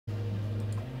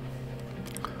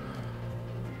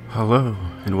Hello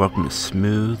and welcome to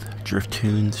Smooth Drift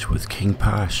Tunes with King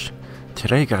POSH.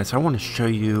 Today guys, I want to show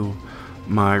you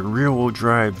my rear-wheel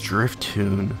drive drift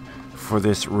tune for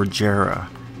this Regera.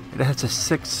 It has a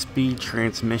 6-speed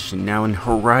transmission. Now in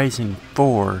Horizon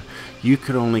 4, you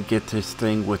could only get this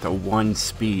thing with a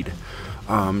 1-speed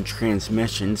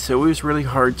transmission, so it was really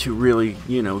hard to really,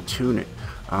 tune it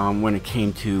when it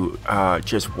came to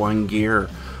just one gear.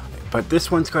 But this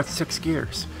one's got 6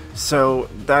 gears. So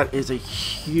that is a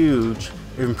huge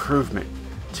improvement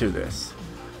to this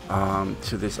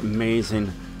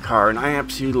amazing car, and I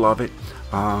absolutely love it.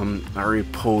 I already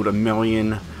pulled 1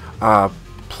 million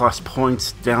plus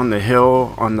points down the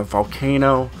hill on the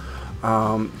volcano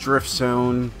drift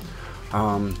zone.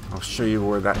 I'll show you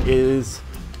where that is.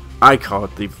 I call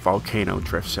it the volcano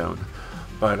drift zone,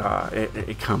 but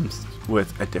it comes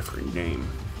with a different name.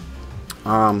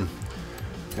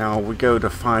 Now we go to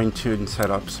fine-tune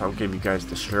setups. I'll give you guys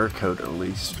the share code at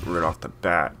least right off the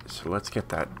bat. So let's get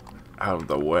that out of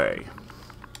the way.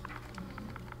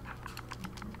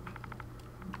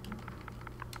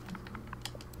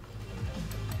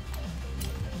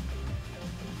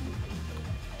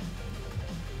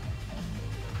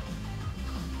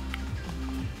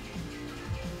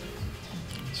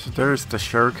 So there's the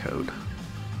share code.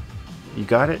 You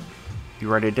got it?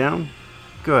 You write it down?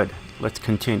 Good. Let's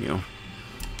continue.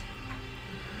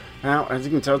 Now, as you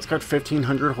can tell, it's got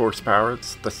 1500 horsepower.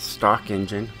 It's the stock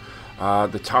engine.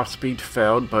 The top speed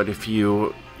failed, but if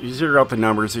you zero out the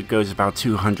numbers, it goes about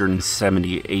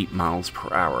 278 miles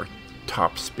per hour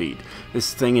top speed.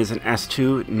 This thing is an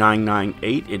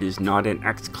S2998. It is not an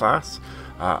X class.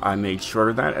 I made sure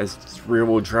of that, as it's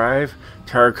rear-wheel drive.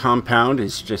 Tire compound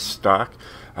is just stock.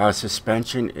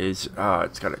 Suspension is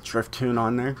it's got a drift tune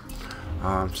on there.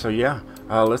 So yeah,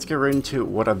 let's get right into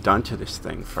what I've done to this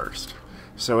thing first.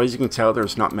 So as you can tell,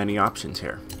 there's not many options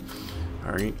here.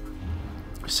 Alright,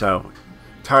 so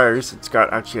tires, it's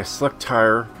got actually a slick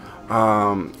tire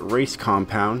race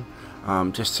compound,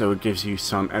 just so it gives you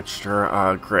some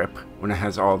extra grip when it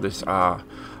has all this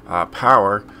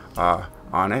power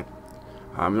on it.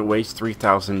 It weighs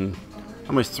 3,000,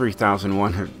 almost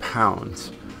 3,100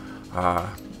 pounds.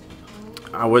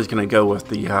 I was going to go with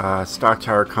the stock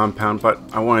tire compound, but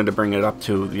I wanted to bring it up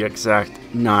to the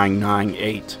exact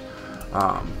 998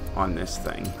 on this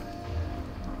thing.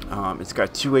 It's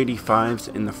got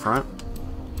 285s in the front,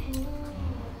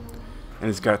 and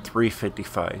it's got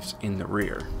 355s in the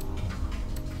rear.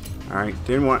 Alright,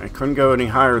 I couldn't go any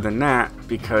higher than that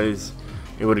because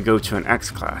it would go to an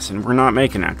X class, and we're not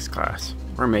making X class.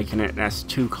 We're making it an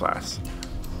S2 class.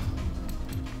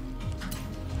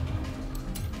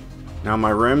 Now my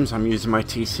rims, I'm using my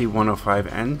TC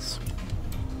 105Ns.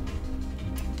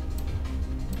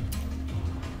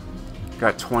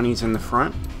 Got 20s in the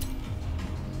front,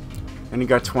 and you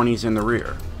got 20s in the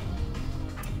rear.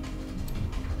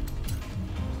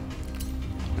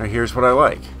 Now here's what I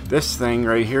like. This thing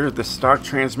right here, the stock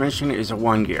transmission is a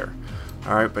 1 gear.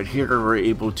 Alright, but here we're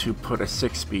able to put a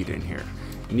 6-speed in here.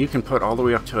 And you can put all the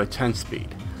way up to a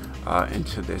 10-speed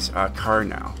into this car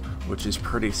now, which is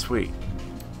pretty sweet.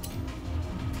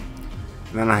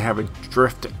 And then I have a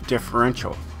drift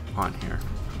differential on here.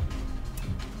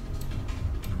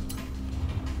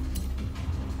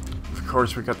 Of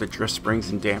course, we got the drift springs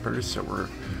and dampers, so we're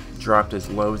dropped as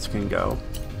low as can go.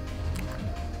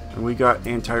 And we got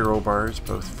anti-roll bars,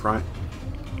 both front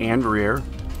and rear.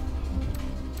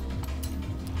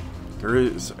 There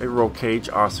is a roll cage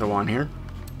also on here.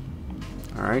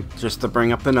 Alright, just to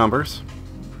bring up the numbers.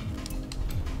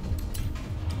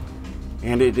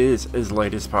 And it is as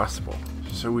light as possible.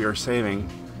 So we are saving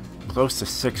close to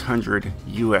 600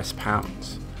 US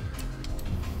pounds.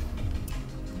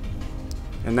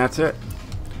 And that's it.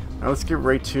 Now let's get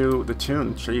right to the tune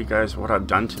and show you guys what I've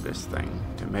done to this thing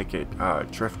to make it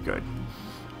drift good.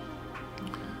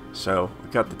 So we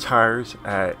got the tires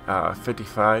at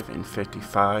 55 and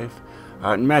 55.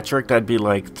 In metric, that'd be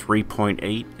like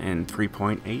 3.8 and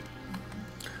 3.8.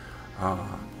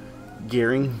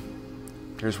 Gearing,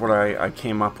 here's what I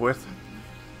came up with.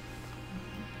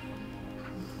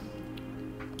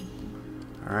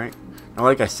 Alright, now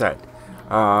like I said,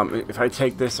 if I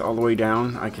take this all the way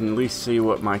down, I can at least see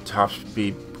what my top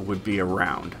speed would be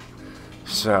around.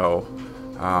 So,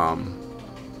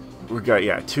 we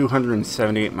got,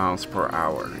 278 miles per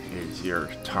hour is your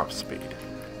top speed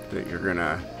that you're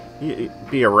gonna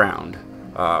be around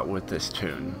with this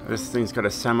tune. This thing's got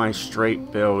a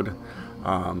semi-straight build,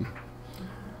 but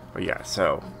yeah,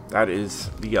 so that is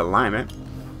the alignment.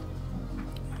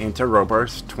 Anti-roll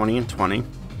bars, 20 and 20.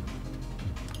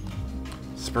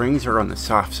 Springs are on the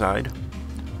soft side,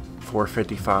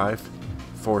 455,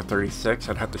 436.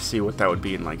 I'd have to see what that would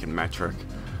be in like in metric.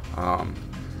 Alright,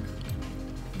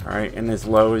 and as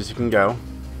low as you can go.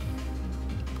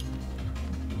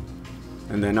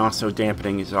 And then also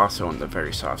dampening is also on the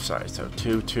very soft side. So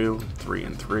 2, 2, 3,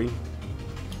 and 3.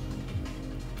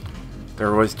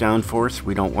 There was downforce.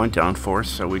 We don't want downforce,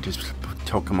 so we just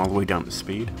took them all the way down to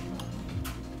speed.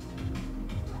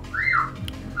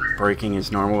 Braking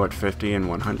is normal at 50 and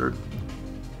 100.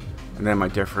 And then my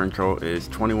differential is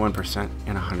 21%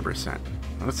 and 100%.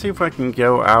 Let's see if I can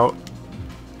go out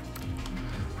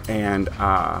and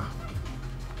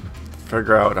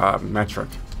figure out metric.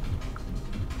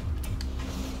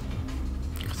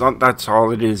 Because that's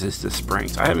all it is the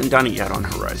springs. I haven't done it yet on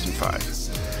Horizon 5.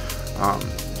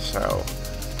 So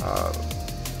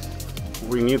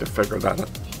we need to figure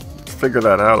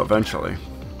that out eventually.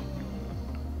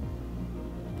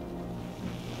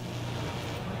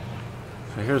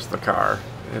 So here's the car.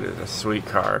 It is a sweet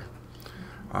car.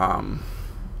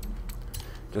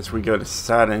 Guess we go to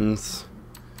settings.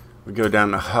 We go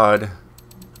down to HUD,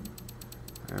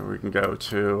 and we can go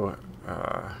to.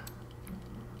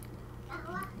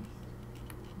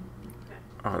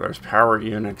 Oh, there's power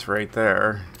units right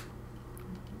there.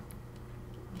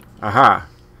 Aha!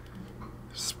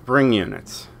 Spring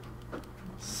units.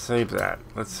 Save that.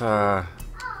 Let's, that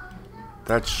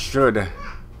should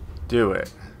do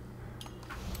it.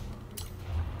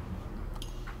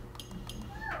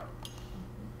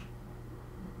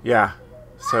 Yeah,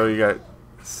 so you got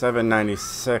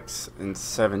 796 and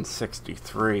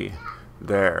 763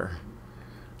 there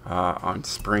on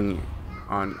spring,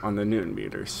 on the Newton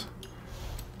meters.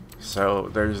 So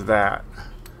there's that.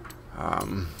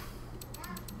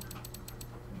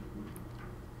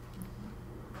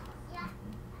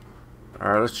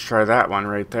 Alright, let's try that one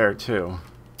right there too.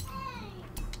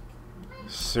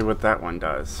 See what that one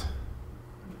does.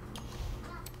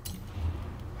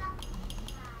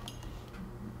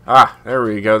 Ah, there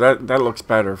we go. That looks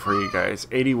better for you guys.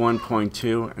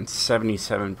 81.2 and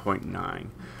 77.9.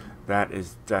 That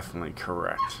is definitely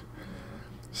correct.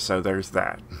 So there's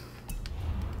that.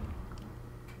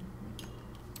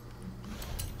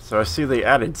 So I see they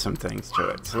added some things to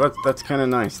it. So that's kind of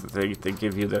nice that they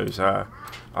give you those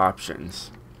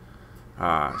options.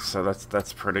 So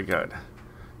that's pretty good.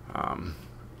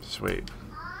 Sweet.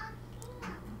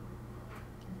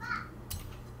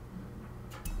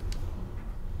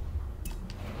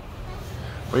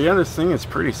 Well, yeah, this thing is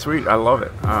pretty sweet. I love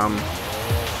it. I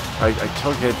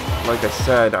took it, like I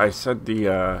said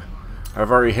I've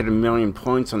already hit 1,000,000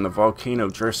 points on the Volcano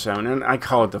Drift Zone, and I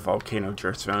call it the Volcano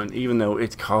Drift Zone, even though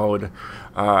it's called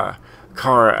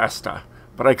Cara Esta,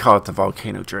 but I call it the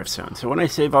Volcano Drift Zone. So when I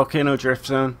say Volcano Drift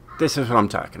Zone, this is what I'm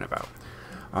talking about.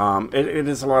 It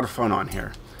is a lot of fun on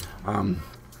here. I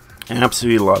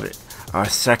absolutely love it.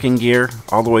 Second gear,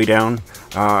 all the way down.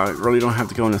 Really don't have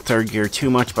to go into third gear too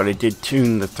much, but I did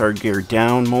tune the third gear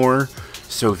down more.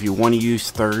 So if you want to use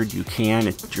third, you can.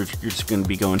 You're just going to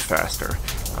be going faster.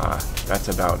 That's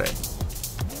about it.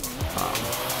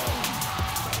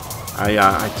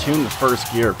 I tuned the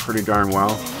first gear pretty darn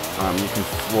well. You can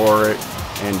floor it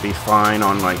and be fine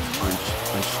on on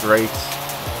straights.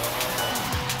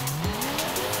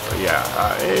 But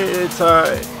yeah, it's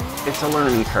a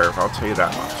learning curve. I'll tell you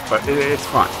that much. But it's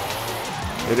fun.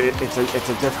 It's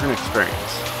a different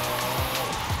experience.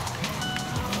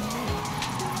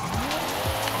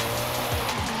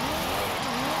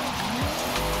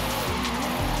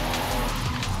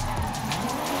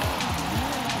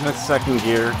 That second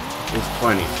gear is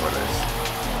plenty for this.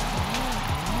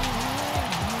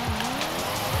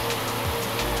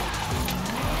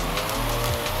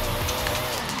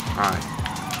 Alright.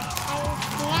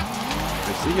 I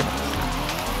see you.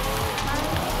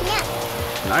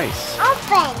 Nice.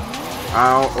 Open.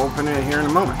 I'll open it here in a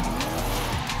moment.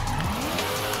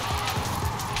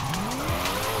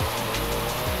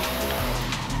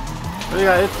 But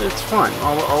yeah, it's fun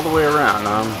all the way around.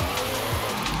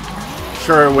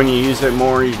 Sure, when you use it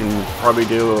more, you can probably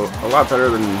do a lot better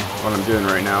than what I'm doing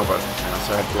right now. But I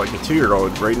also have like a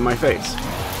 2-year-old right in my face,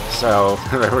 so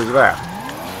there was that.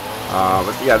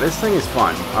 But yeah, this thing is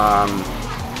fun.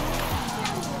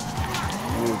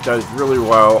 It does really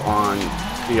well on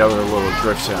the other little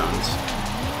drift zones.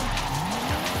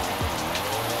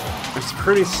 It's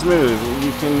pretty smooth.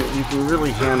 You can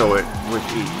really handle it with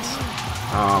ease.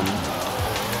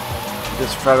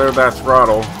 Just feather that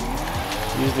throttle.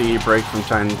 Use the e-brake from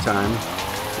time to time.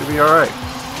 You'll be alright.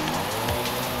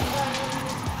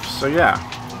 So yeah,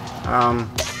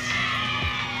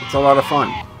 it's a lot of fun.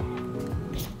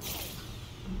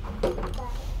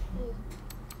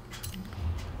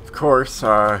 Of course,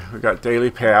 we got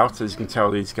daily payouts, as you can tell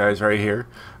these guys right here.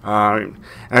 And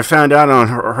I found out on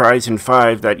Horizon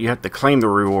 5 that you have to claim the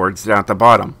rewards down at the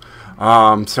bottom.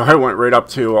 So I went right up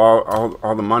to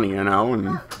all the money, you know,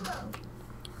 and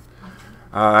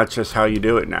that's just how you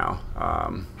do it now.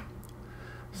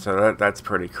 So that's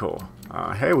pretty cool.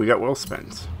 Hey, we got wheel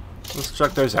spins. Let's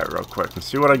check those out real quick and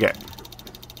see what I get.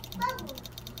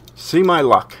 See my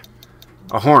luck.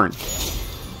 A horn.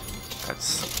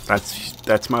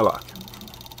 That's my luck.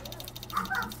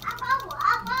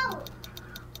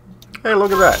 Hey,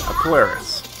 look at that. A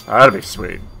Polaris. That'd be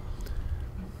sweet.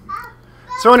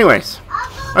 So anyways,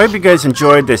 I hope you guys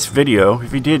enjoyed this video.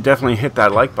 If you did, definitely hit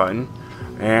that like button.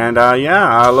 And yeah,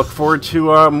 I look forward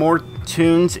to more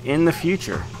tunes in the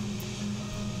future.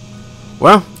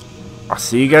 Well, I'll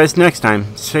see you guys next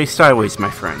time. Stay sideways,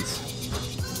 my friends.